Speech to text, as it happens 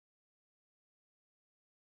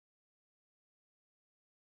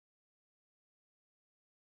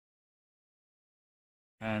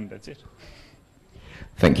And that's it.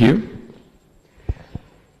 Thank you.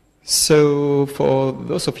 So for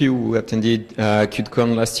those of you who attended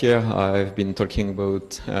QtCon last year, I've been talking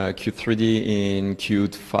about Qt3D in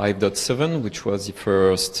Qt 5.7, which was the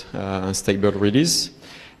first stable release.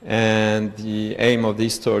 And the aim of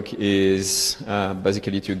this talk is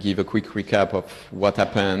basically to give a quick recap of what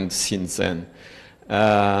happened since then.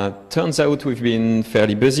 Turns out we've been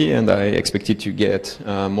fairly busy, and I expected to get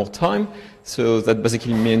more time. So that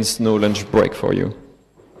basically means no lunch break for you.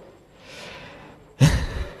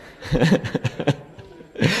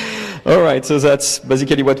 All right, so that's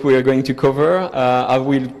basically what we are going to cover. I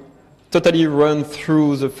will totally run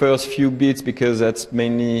through the first few bits because that's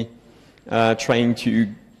mainly trying to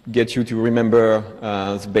get you to remember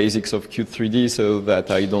the basics of Qt3D so that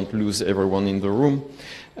I don't lose everyone in the room.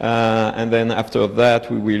 And then after that,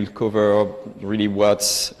 we will cover really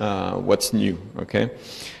what's new, okay?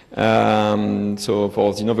 So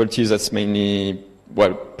for the novelties, that's mainly,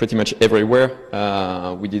 well, pretty much everywhere.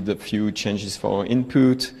 We did a few changes for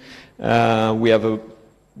input. We have a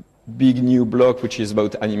big new block, which is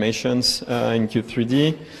about animations in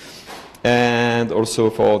Qt3D. And also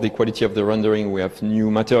for the quality of the rendering, we have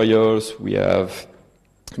new materials. We have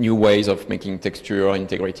new ways of making texture,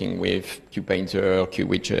 integrating with QPainter,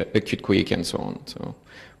 QtQuick, and so on. So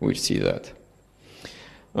we'll see that.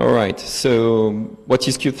 All right, so what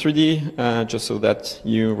is Qt3D? Just so that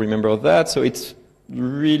you remember that. So it's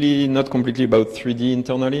really not completely about 3D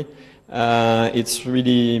internally. It's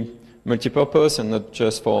really multi-purpose and not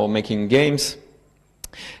just for making games.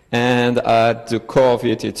 And at the core of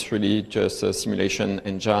it, it's really just a simulation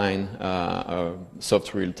engine, a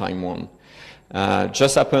soft real-time one.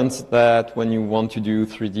 Just happens that when you want to do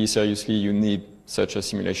 3D seriously, you need such a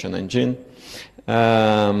simulation engine.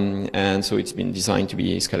 And so it's been designed to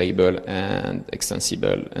be scalable and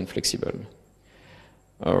extensible and flexible.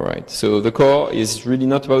 All right, so the core is really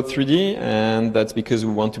not about 3D, and that's because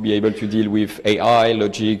we want to be able to deal with AI,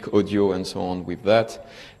 logic, audio, and so on with that.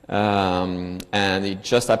 And it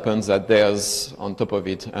just happens that there's, on top of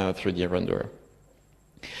it, a 3D renderer.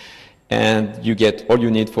 And you get all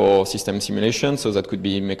you need for system simulation, so that could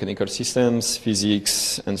be mechanical systems,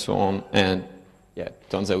 physics, and so on. And yeah, it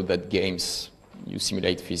turns out that games, you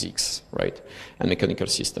simulate physics, right? And mechanical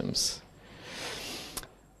systems.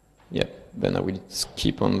 Yeah, then I will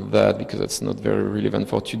skip on that because that's not very relevant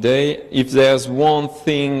for today. If there's one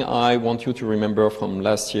thing I want you to remember from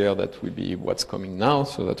last year, that will be what's coming now,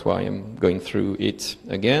 so that's why I'm going through it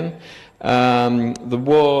again. The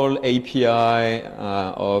whole API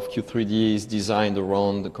of Qt3D is designed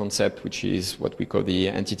around the concept, which is what we call the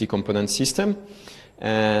entity component system.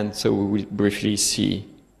 And so we will briefly see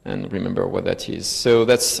and remember what that is. So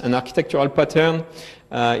that's an architectural pattern.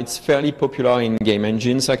 It's fairly popular in game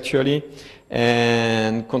engines, actually.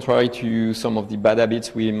 And contrary to some of the bad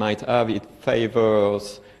habits we might have, it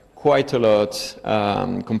favors quite a lot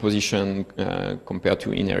composition compared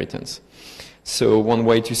to inheritance. So one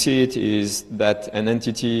way to see it is that an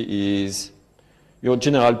entity is your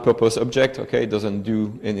general purpose object, okay? It doesn't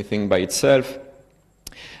do anything by itself.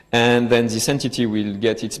 And then this entity will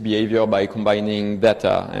get its behavior by combining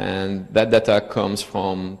data, and that data comes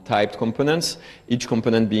from typed components, each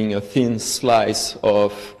component being a thin slice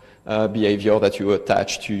of behavior that you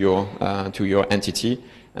attach to your entity,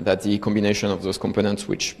 and that's the combination of those components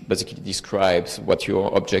which basically describes what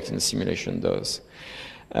your object in the simulation does.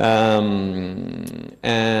 And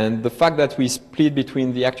the fact that we split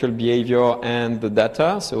between the actual behavior and the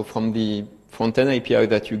data, so from the front-end API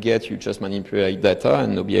that you get, you just manipulate data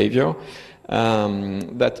and no behavior.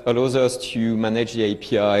 That allows us to manage the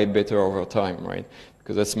API better over time, right?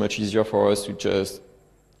 Because that's much easier for us to just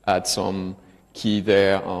add some key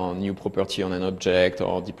there or new property on an object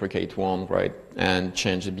or deprecate one, right? And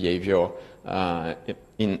change the behavior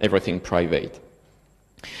in everything private.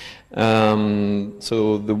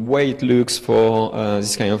 So the way it looks for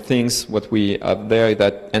these kind of things, what we have there is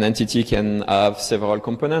that an entity can have several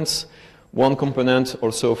components. One component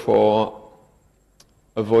also for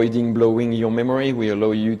avoiding blowing your memory. We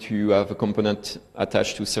allow you to have a component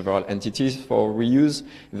attached to several entities for reuse.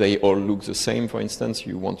 They all look the same, for instance.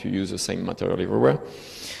 You want to use the same material everywhere.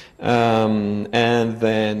 And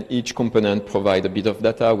then each component provides a bit of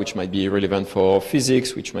data, which might be relevant for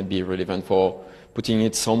physics, which might be relevant for putting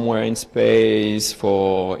it somewhere in space,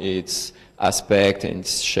 for its aspect and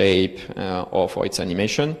its shape, or for its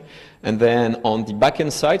animation. And then on the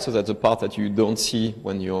backend side, so that's the part that you don't see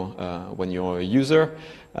when you're a user,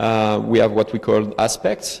 we have what we call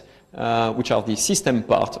aspects. which are the system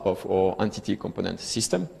part of our entity component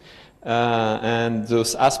system. And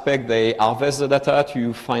those aspects, they harvest the data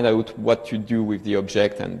to find out what to do with the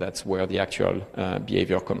object, and that's where the actual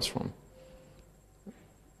behavior comes from.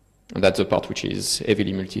 And that's the part which is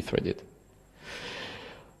heavily multi-threaded.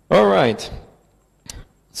 All right.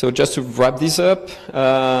 So just to wrap this up,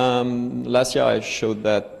 last year I showed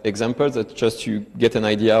that example, that just to get an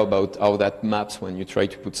idea about how that maps when you try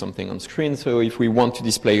to put something on screen. So if we want to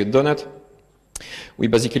display a donut, we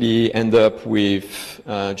basically end up with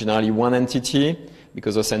generally one entity,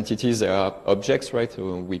 because those entities, they are objects, right?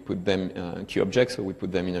 So we put them Q objects, so we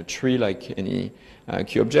put them in a tree like any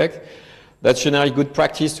Q object. That's generally good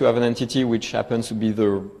practice to have an entity which happens to be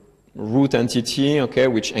the root entity, okay,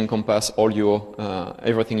 which encompasses all your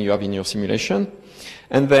everything you have in your simulation,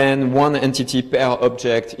 and then one entity per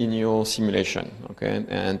object in your simulation, okay.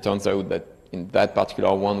 And turns out that in that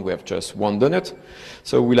particular one we have just one donut,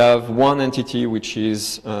 so we'll have one entity which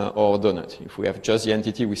is our donut. If we have just the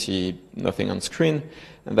entity, we see nothing on screen,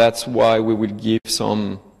 and that's why we will give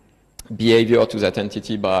some behavior to that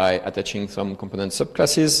entity by attaching some component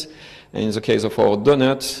subclasses. And in the case of our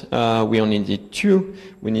donut, we only need two.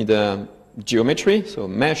 We need a geometry, so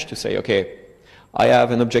mesh, to say, okay, I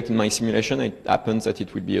have an object in my simulation. It happens that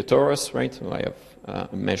it will be a torus, right? So I have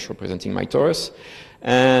a mesh representing my torus.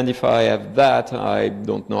 And if I have that, I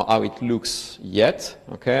don't know how it looks yet.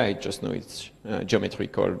 Okay, I just know it's a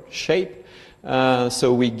geometrical shape.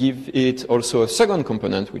 So we give it also a second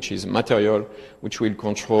component, which is material, which will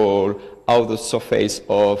control how the surface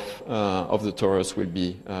of the torus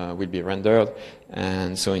will be rendered.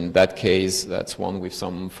 And so in that case, that's one with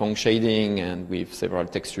some Phong shading and with several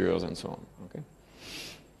textures and so on. Okay.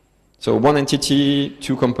 So one entity,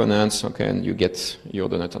 two components, okay, and you get your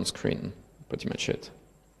donut on screen. Pretty much it.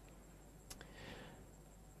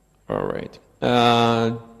 All right.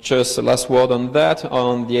 Just a last word on that.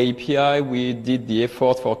 On the API, we did the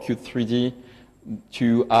effort for Qt3D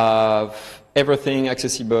to have everything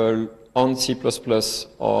accessible on C++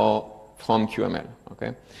 or from QML.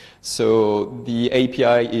 Okay, so the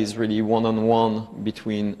API is really one-on-one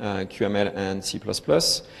between QML and C++.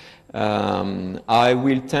 I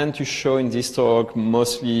will tend to show in this talk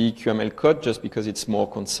mostly QML code just because it's more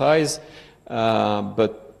concise,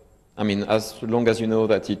 but I mean, as long as you know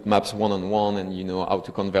that it maps one-on-one and you know how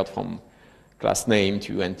to convert from class name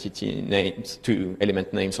to entity names to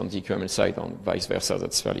element names on the QML side and vice versa,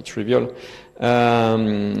 that's fairly trivial.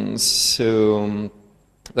 So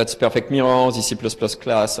that's perfect mirror. The C++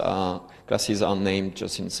 classes are named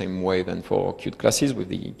just in the same way than for Qt classes with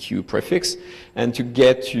the Q prefix. And to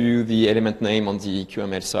get to the element name on the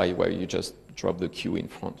QML side, where you just drop the Q in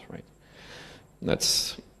front, right?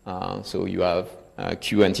 That's so you have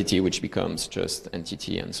Q entity, which becomes just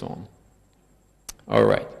entity, and so on. All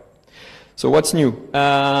right. So what's new?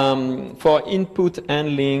 For input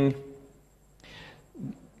handling,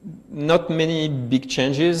 not many big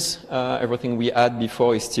changes. Everything we had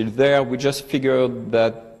before is still there. We just figured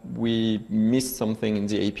that we missed something in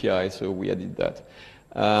the API, so we added that.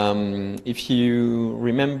 If you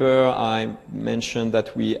remember, I mentioned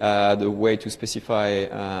that we had a way to specify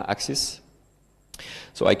axis.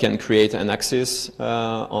 So I can create an axis with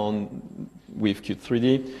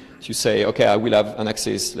Qt3D to say, okay, I will have an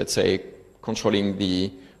axis, let's say, controlling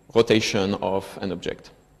the rotation of an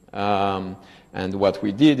object. And what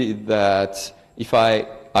we did is that if I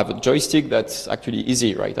have a joystick, that's actually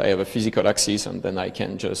easy, right? I have a physical axis and then I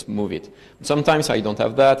can just move it. Sometimes I don't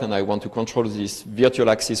have that and I want to control this virtual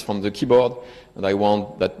axis from the keyboard, and I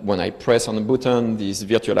want that when I press on a button, this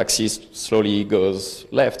virtual axis slowly goes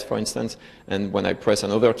left, for instance, and when I press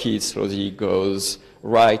another key, it slowly goes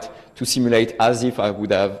right, to simulate as if I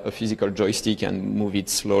would have a physical joystick and move it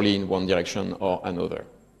slowly in one direction or another.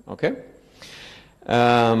 Okay?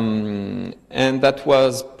 And that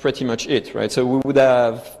was pretty much it, right? So we would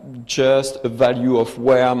have just a value of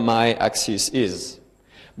where my axis is.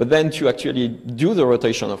 But then to actually do the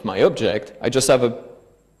rotation of my object, I just have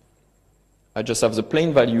the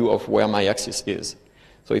plain value of where my axis is.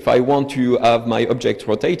 So if I want to have my object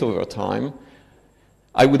rotate over time,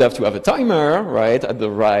 I would have to have a timer, right, at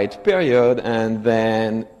the right period, and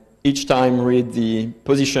then each time read the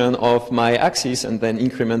position of my axis and then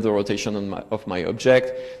increment the rotation of my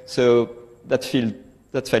object. So that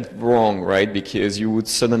felt wrong, right? Because you would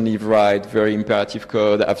suddenly write very imperative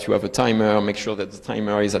code, have to have a timer, make sure that the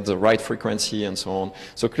timer is at the right frequency and so on.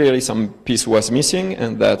 So clearly some piece was missing,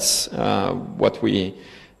 and that's what we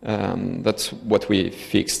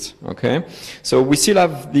fixed, okay? So we still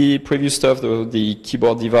have the previous stuff, the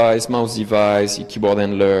keyboard device, mouse device, the keyboard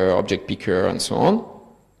handler, object picker, and so on.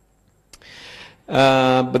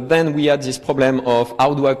 But then we had this problem of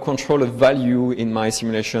how do I control a value in my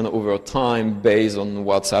simulation over time based on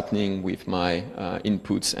what's happening with my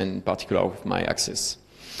inputs and in particular with my axis.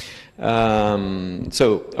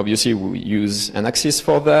 So obviously we use an axis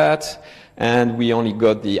for that, and we only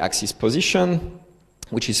got the axis position,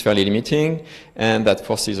 which is fairly limiting, and that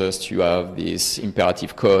forces us to have this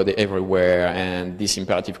imperative code everywhere, and this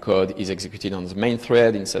imperative code is executed on the main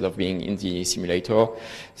thread instead of being in the simulator,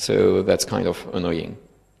 so that's kind of annoying.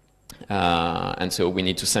 And so we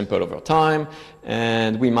need to sample over time,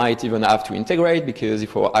 and we might even have to integrate, because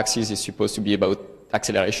if our axis is supposed to be about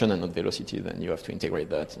acceleration and not velocity, then you have to integrate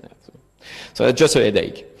that. So that's just a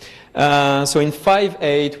headache. So in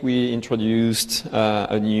 5.8, we introduced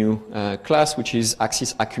a new class, which is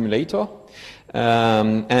axis accumulator.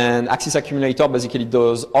 And axis accumulator basically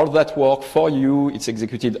does all that work for you. It's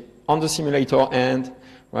executed on the simulator end,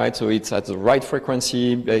 right? So it's at the right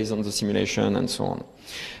frequency based on the simulation and so on.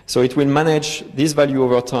 So it will manage this value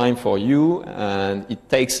over time for you, and it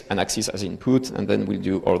takes an axis as input, and then will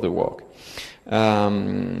do all the work.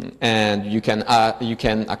 And you can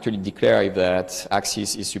actually declare if that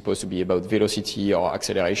axis is supposed to be about velocity or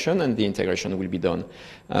acceleration, and the integration will be done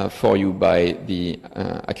for you by the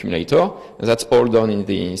accumulator. And that's all done in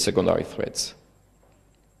the secondary threads.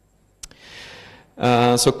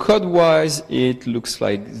 So code-wise, it looks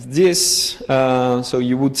like this. So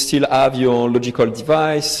you would still have your logical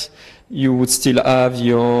device. You would still have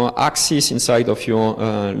your axis inside of your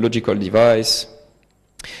logical device.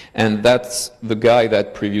 And that's the guy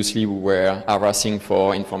that previously we were harassing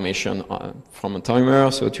for information from a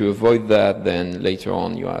timer. So to avoid that, then later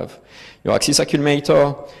on you have your axis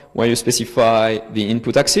accumulator, where you specify the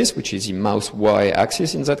input axis, which is the mouse Y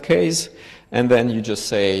axis in that case. And then you just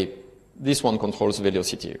say, this one controls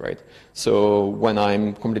velocity, right? So when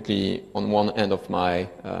I'm completely on one end of my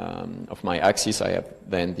axis, I have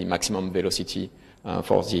then the maximum velocity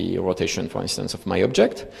for the rotation, for instance, of my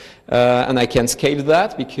object. And I can scale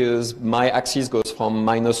that because my axis goes from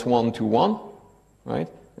 -1 to 1, right?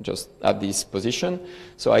 I just have this position.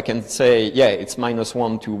 So I can say, yeah, it's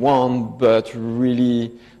 -1 to 1, but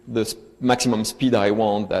really the maximum speed I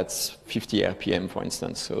want, that's 50 RPM, for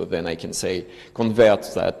instance. So then I can say,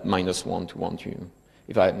 convert that -1 to 1 to,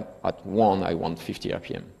 if I'm at 1, I want 50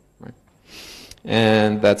 RPM.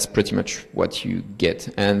 And that's pretty much what you get.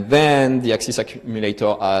 And then the axis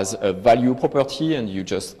accumulator has a value property, and you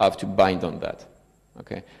just have to bind on that.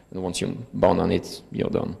 Okay, and once you bound on it, you're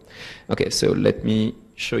done. Okay, so let me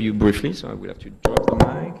show you briefly. So I will have to drop the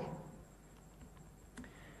mic.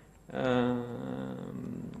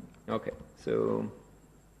 Okay, so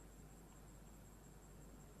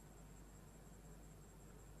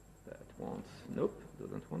that wants, nope,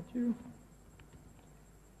 doesn't want you.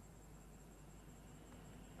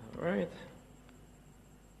 All right,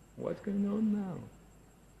 what's going on now?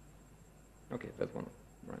 Okay, that one,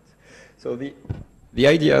 right. So the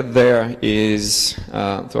idea there is,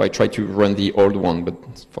 so I tried to run the old one, but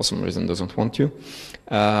for some reason doesn't want to.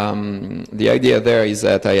 The idea there is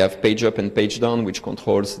that I have page up and page down, which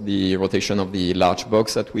controls the rotation of the large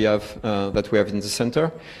box that we have in the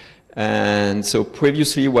center. And so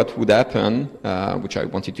previously what would happen, which I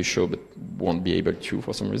wanted to show but won't be able to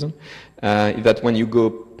for some reason, is that when you go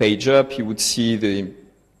page up, you would see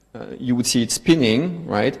it spinning,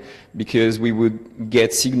 right? Because we would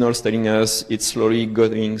get signals telling us it's slowly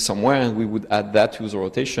going somewhere, and we would add that to the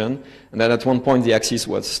rotation. And then at one point the axis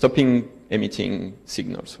was stopping emitting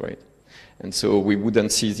signals, right? And so we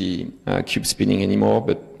wouldn't see the cube spinning anymore,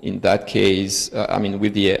 but in that case, I mean,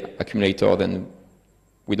 with the accumulator, then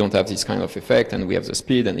we don't have this kind of effect, and we have the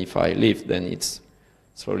speed, and if I lift, then it's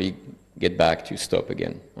slowly get back to stop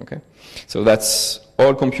again, okay? So that's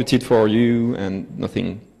all computed for you, and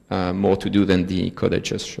nothing more to do than the code I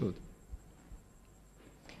just showed.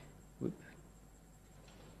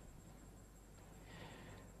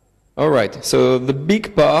 All right, so the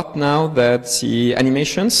big part now, that's the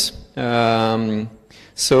animations.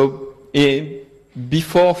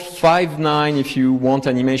 Before 5.9, if you want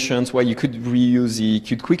animations, well, you could reuse the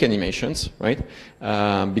Qt Quick animations, right?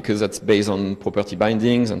 Because that's based on property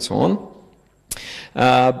bindings and so on.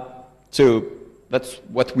 So that's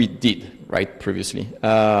what we did, right, previously.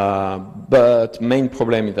 But main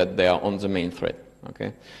problem is that they are on the main thread,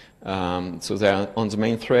 okay? So they are on the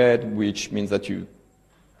main thread, which means that you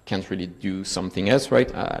can't really do something else,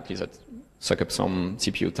 right? At least that suck up some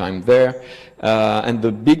CPU time there. And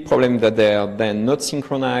the big problem is that they are then not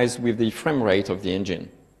synchronized with the frame rate of the engine.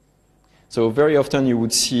 So very often you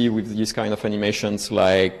would see with these kind of animations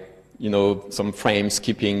like, you know, some frames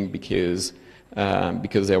skipping because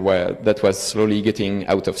that was slowly getting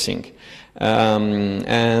out of sync.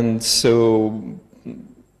 And so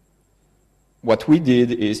what we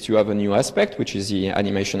did is to have a new aspect, which is the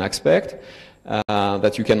animation aspect,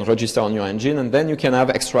 that you can register on your engine, and then you can have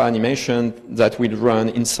extra animation that will run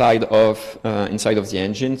inside of the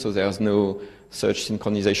engine, so there's no such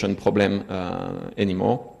synchronization problem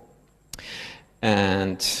anymore.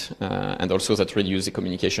 And also that reduces the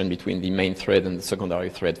communication between the main thread and the secondary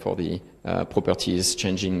thread for the properties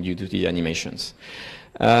changing due to the animations.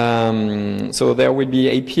 So there will be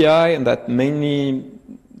API, and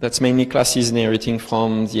that's mainly classes inheriting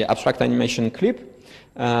from the abstract animation clip,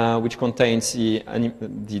 which contains the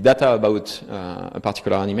data about a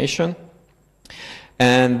particular animation.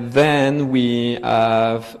 And then we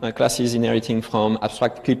have classes inheriting from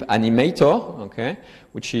abstract clip animator, okay,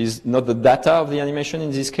 which is not the data of the animation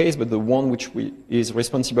in this case, but the one which is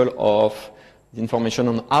responsible of the information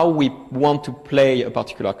on how we want to play a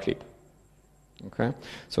particular clip. Okay,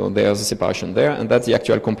 so there's a separation there, and that's the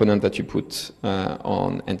actual component that you put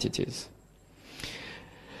on entities.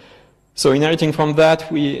 So inheriting from that,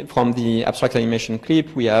 from the abstract animation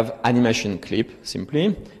clip, we have animation clip,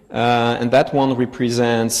 simply. And that one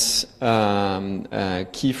represents a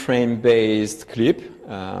keyframe-based clip,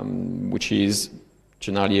 which is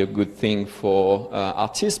generally a good thing for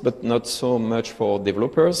artists, but not so much for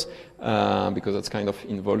developers, because it's kind of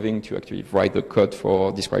involving to actually write the code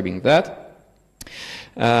for describing that.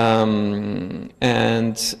 And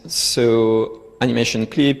so animation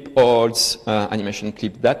clip holds animation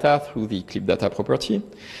clip data through the clip data property.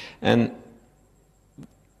 And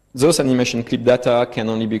those animation clip data can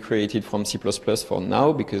only be created from C++ for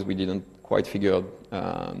now, because we didn't quite figure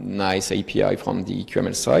out nice API from the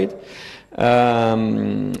QML side.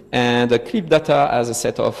 And the clip data has a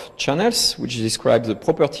set of channels which describe the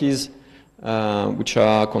properties which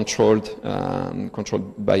are controlled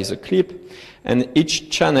by the clip. And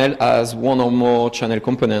each channel has one or more channel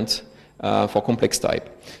components for complex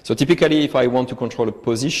type. So typically, if I want to control a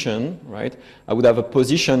position, right, I would have a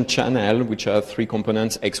position channel which has 3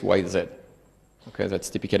 components, X, Y, Z. Okay,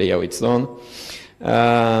 that's typically how it's done.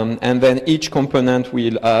 And then each component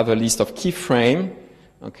will have a list of keyframe,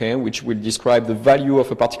 okay, which will describe the value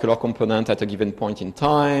of a particular component at a given point in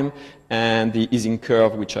time, and the easing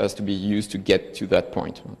curve which has to be used to get to that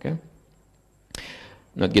point. Okay,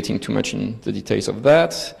 not getting too much in the details of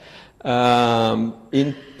that.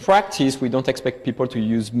 In practice, we don't expect people to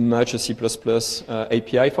use much a C++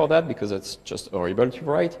 API for that, because that's just horrible to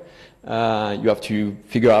write. You have to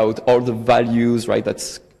figure out all the values, right?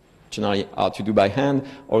 That's generally hard to do by hand,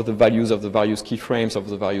 all the values of the various keyframes of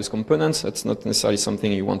the various components. That's not necessarily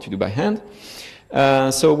something you want to do by hand.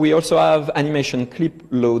 So we also have animation clip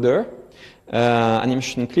loader.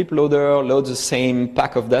 Animation clip loader loads the same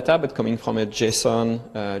pack of data, but coming from a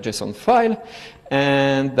JSON file.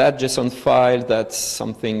 And that JSON file, that's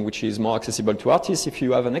something which is more accessible to artists if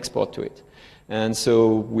you have an export to it. And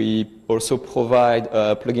so we also provide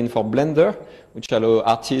a plugin for Blender, which allows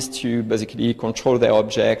artists to basically control their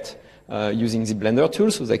object using the Blender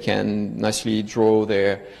tool, so they can nicely draw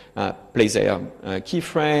their, place their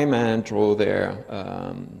keyframe and draw their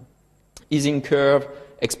easing curve,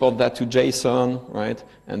 export that to JSON, right?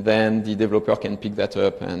 And then the developer can pick that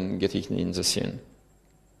up and get it in the scene.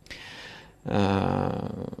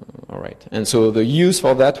 All right, and so the use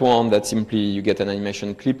for that one, that's simply you get an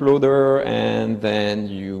animation clip loader, and then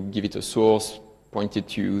you give it a source pointed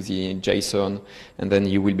to the JSON, and then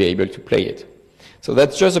you will be able to play it. So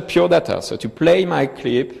that's just a pure data. So to play my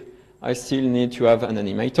clip, I still need to have an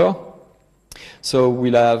animator. So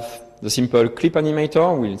we'll have the simple clip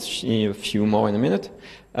animator. We'll see a few more in a minute,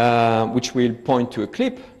 which will point to a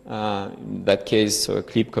clip. In that case, a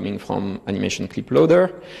clip coming from animation clip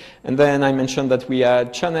loader. And then I mentioned that we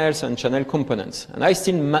had channels and channel components. And I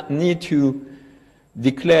still need to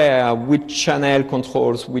declare which channel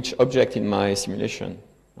controls which object in my simulation.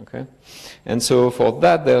 Okay? And so for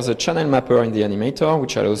that, there's a channel mapper in the animator,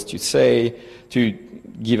 which allows to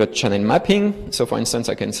give a channel mapping. So for instance,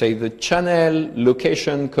 I can say the channel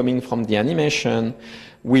location coming from the animation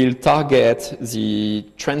will target the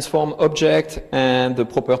transform object and the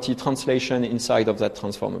property translation inside of that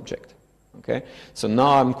transform object. Okay? So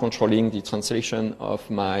now I'm controlling the translation of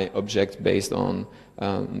my object based on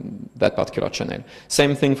that particular channel.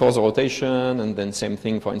 Same thing for the rotation, and then same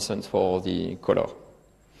thing, for instance, for the color.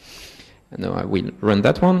 And now I will run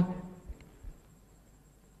that one.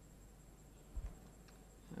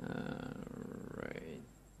 Right.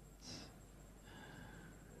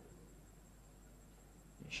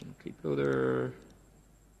 Clip loader.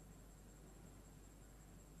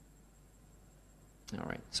 All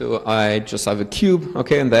right, so I just have a cube,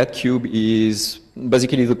 okay, and that cube is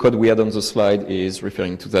basically the code we had on the slide is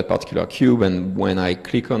referring to that particular cube, and when I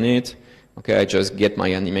click on it, okay, I just get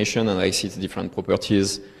my animation and I see the different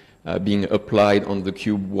properties being applied on the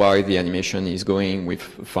cube while the animation is going with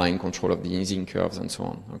fine control of the easing curves and so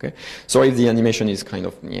on, okay? Sorry if the animation is kind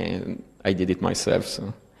of, yeah, I did it myself,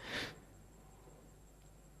 so.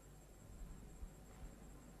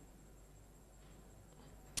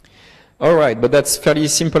 All right, but that's fairly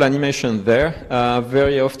simple animation there.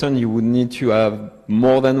 Very often you would need to have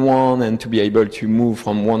more than one and to be able to move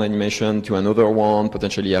from one animation to another one,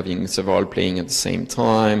 potentially having several playing at the same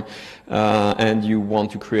time. And you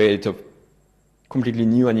want to create a completely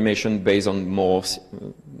new animation based on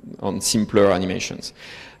on simpler animations.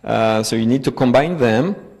 So you need to combine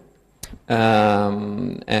them.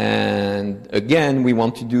 And again, we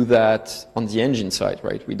want to do that on the engine side,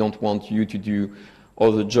 right? We don't want you to do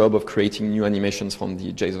all the job of creating new animations from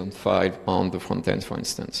the JSON file on the front end, for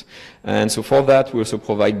instance. And so for that, we also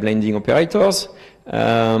provide blending operators,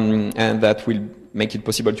 and that will make it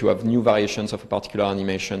possible to have new variations of a particular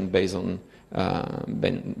animation based on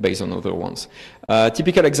other ones.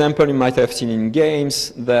 Typical example you might have seen in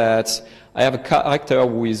games that I have a character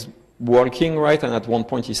who is walking, right, and at one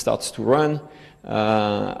point he starts to run.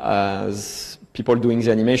 As people doing the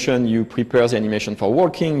animation, you prepare the animation for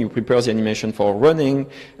walking, you prepare the animation for running,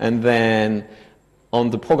 and then on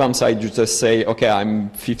the program side, you just say, okay,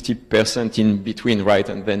 I'm 50% in between, right,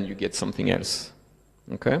 and then you get something else.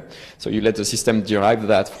 Okay, so you let the system derive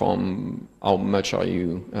that from how much are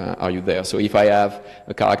you there. So if I have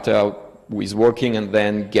a character who is working and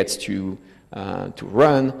then gets to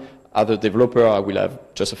run, as a developer, I will have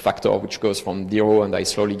just a factor which goes from 0 and I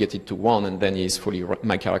slowly get it to 1, and then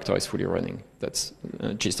my character is fully running. That's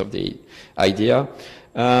the gist of the idea.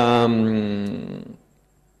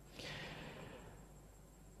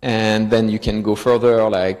 And then you can go further,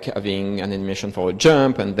 like having an animation for a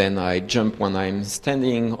jump, and then I jump when I'm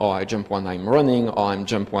standing, or I jump when I'm running, or I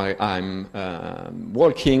jump while I'm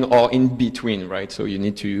walking, or in between, right? So you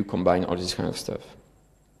need to combine all this kind of stuff.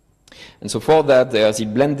 And so for that, there's the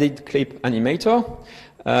blended clip animator,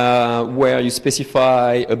 where you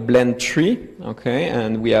specify a blend tree, okay?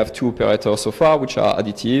 And we have two operators so far, which are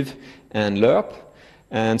additive and lerp.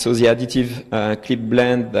 And so the additive clip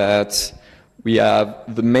blend, that we have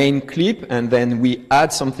the main clip, and then we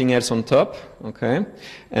add something else on top, okay?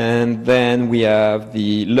 And then we have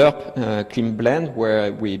the lerp clip blend,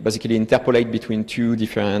 where we basically interpolate between two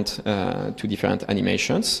different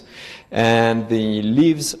animations. And the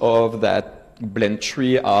leaves of that blend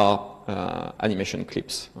tree are animation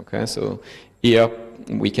clips, okay? So here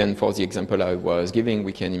we can, for the example I was giving,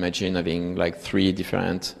 we can imagine having like three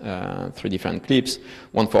different clips,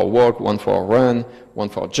 one for walk, one for run, one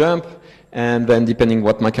for jump. And then depending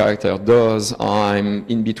what my character does, I'm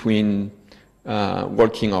in between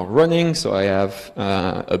walking or running, so I have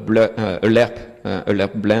a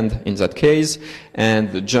lerp blend in that case, and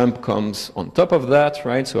the jump comes on top of that,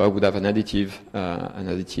 right? So I would have an additive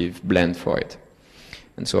blend for it.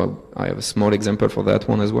 And so I have a small example for that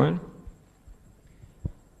one as well.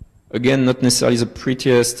 Again, not necessarily the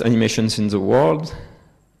prettiest animations in the world.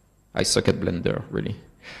 I suck at Blender, really.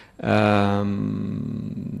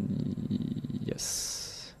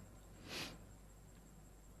 Yes.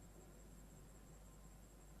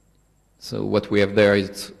 So what we have there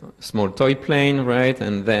is a small toy plane, right?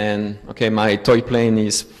 And then, okay, my toy plane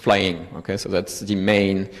is flying, okay? So that's the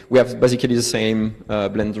main. We have basically the same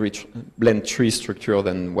blend tree structure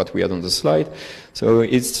than what we had on the slide. So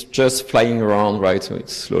it's just flying around, right? So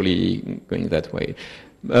it's slowly going that way.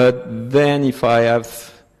 Then if I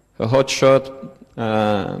have a hot shot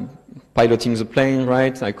piloting the plane,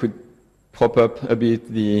 right, I could prop up a bit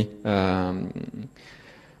the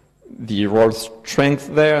roll strength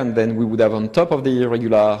there, and then we would have on top of the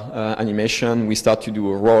regular animation, we start to do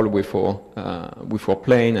a roll with our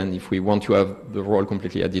plane, and if we want to have the roll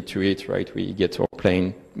completely added to it, right, we get our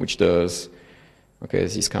plane which does, okay,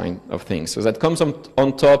 this kind of thing. So that comes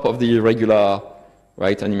on top of the regular,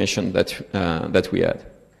 right, animation that we had.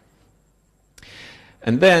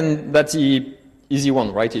 And then that's the easy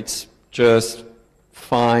one, right? It's just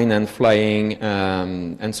fine and flying,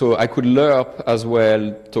 and so I could lerp as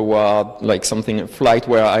well toward like something flight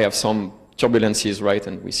where I have some turbulences, right?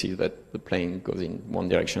 And we see that the plane goes in one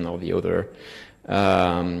direction or the other.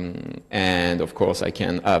 And of course, I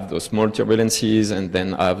can have those small turbulences and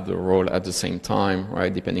then have the roll at the same time,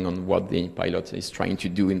 right? Depending on what the pilot is trying to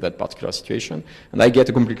do in that particular situation, and I get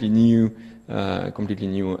a completely new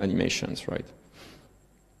animations, right?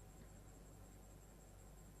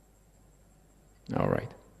 All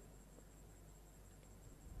right.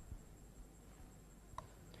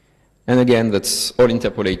 And again, that's all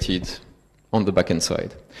interpolated on the backend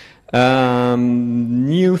side.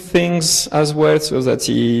 New things as well, so that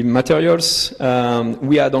the materials,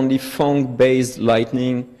 we had only Phong-based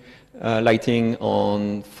lighting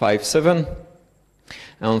on 5.7.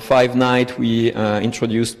 On 5.9, we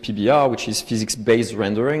introduced PBR, which is physics-based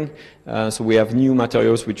rendering. So we have new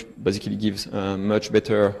materials which basically gives much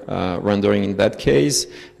better rendering in that case,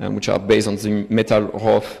 which are based on the metal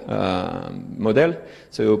rough model.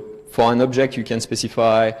 So for an object, you can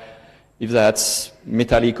specify if that's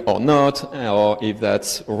metallic or not, or if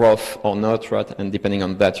that's rough or not, right? And depending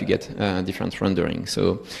on that, you get different rendering.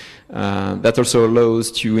 So that also allows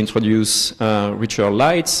to introduce richer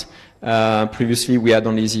lights. Previously, we had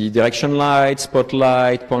only the direction light,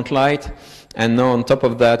 spotlight, point light, and now on top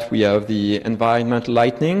of that, we have the environment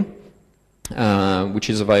lighting, which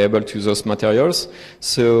is available to those materials.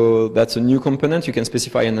 So that's a new component. You can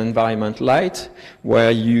specify an environment light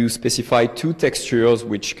where you specify two textures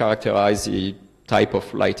which characterize the type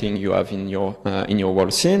of lighting you have in your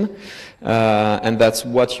world scene. And that's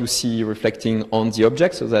what you see reflecting on the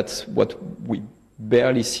object. So that's what we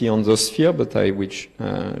barely see on the sphere, but I will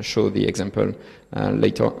show the example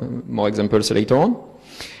later, more examples later on.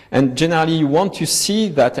 And generally, you want to see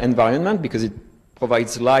that environment because it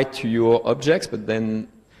provides light to your objects, but then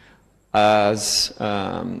as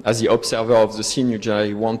the observer of the scene, you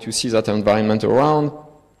generally want to see that environment around.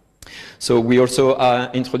 So we also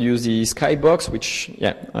introduced the skybox, which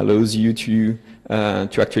allows you to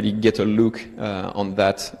actually get a look on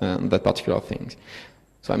that particular thing.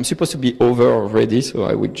 So I'm supposed to be over already, so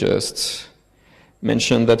I would just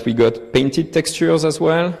mention that we got painted textures as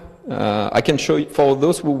well. I can show you, for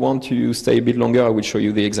those who want to stay a bit longer, I will show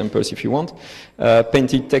you the examples if you want.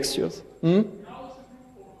 Painted textures.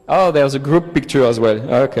 Oh, there's a group picture as well.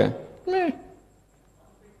 Okay.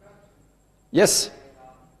 Yes.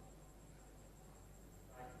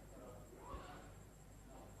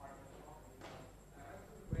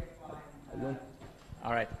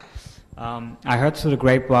 All right. I heard through the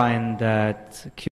grapevine that